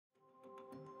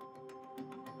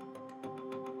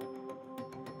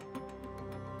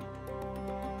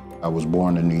I was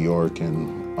born in New York,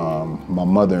 and my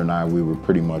mother and I, we were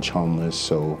pretty much homeless,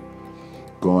 so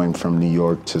going from New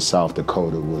York to South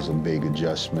Dakota was a big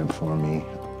adjustment for me.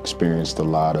 Experienced a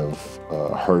lot of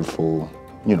hurtful,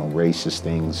 racist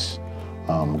things.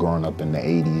 Growing up in the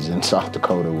 80s in South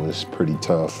Dakota was pretty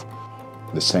tough.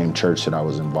 The same church that I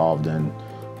was involved in,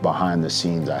 behind the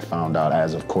scenes, I found out,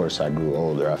 as of course I grew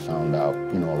older, I found out,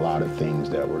 a lot of things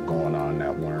that were going on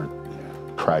that weren't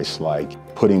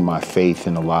Christ-like. Putting my faith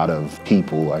in a lot of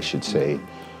people, I should say,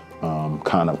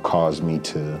 kind of caused me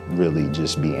to really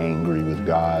just be angry with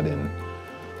God. And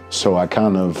so I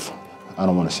don't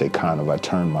want to say I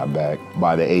turned my back.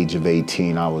 By the age of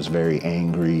 18, I was very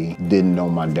angry, didn't know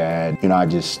my dad. I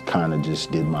just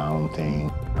did my own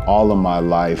thing. All of my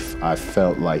life, I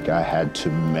felt like I had to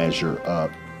measure up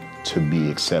to be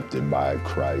accepted by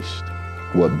Christ.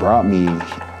 What brought me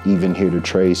even here to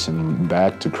Trace and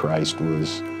back to Christ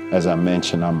was, as I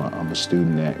mentioned, I'm a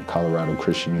student at Colorado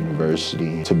Christian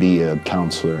University to be a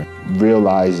counselor.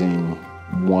 Realizing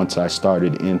once I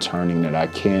started interning that I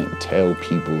can't tell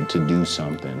people to do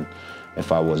something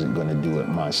if I wasn't going to do it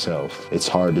myself. It's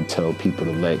hard to tell people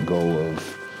to let go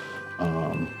of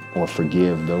or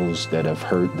forgive those that have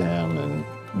hurt them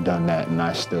and done that, and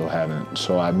I still haven't.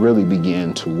 So I really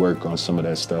began to work on some of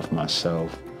that stuff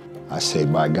myself. I say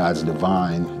by God's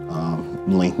divine,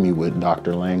 linked me with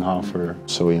Dr. Langhofer.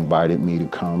 So he invited me to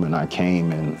come, and I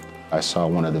came, and I saw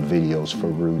one of the videos for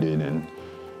Rooted,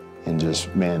 and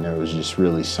just, man, there was just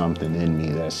really something in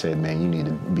me that said, man, you need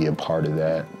to be a part of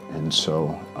that. And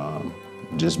so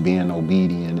just being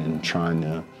obedient and trying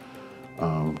to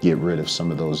get rid of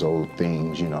some of those old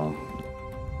things,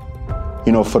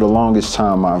 for the longest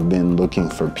time, I've been looking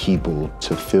for people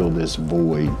to fill this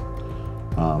void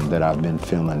that I've been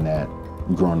feeling, that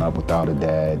growing up without a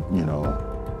dad,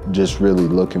 just really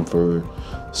looking for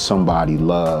somebody,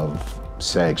 love,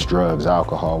 sex, drugs,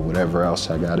 alcohol, whatever else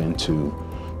I got into,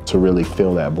 to really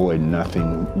fill that void.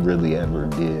 Nothing really ever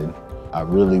did. I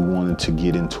really wanted to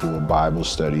get into a Bible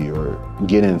study or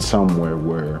get in somewhere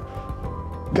where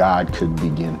God could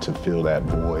begin to fill that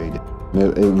void.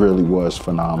 It really was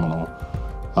phenomenal.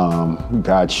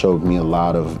 God showed me a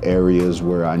lot of areas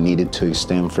where I needed to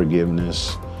extend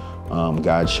forgiveness.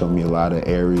 God showed me a lot of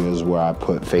areas where I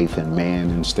put faith in man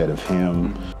instead of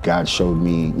him. God showed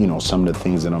me, some of the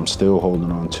things that I'm still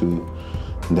holding on to,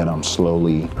 that I'm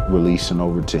slowly releasing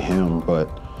over to him. But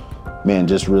man,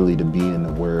 just really to be in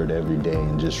the Word every day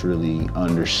and just really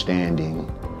understanding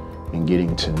and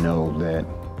getting to know that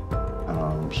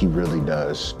he really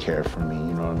does care for me.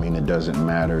 You know what I mean? It doesn't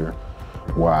matter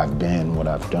where I've been, what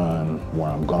I've done, where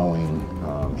I'm going.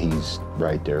 He's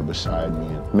right there beside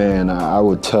me. Man, I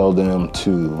would tell them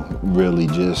to really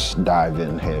just dive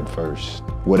in head first.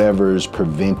 Whatever is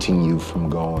preventing you from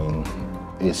going,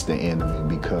 it's the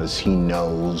enemy, because he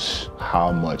knows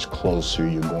how much closer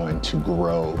you're going to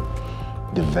grow,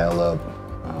 develop,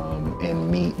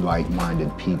 and meet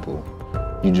like-minded people.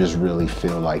 You just really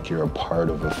feel like you're a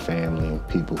part of a family of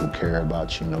people who care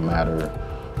about you, no matter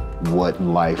what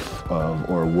life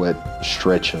or what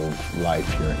stretch of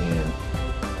life you're in.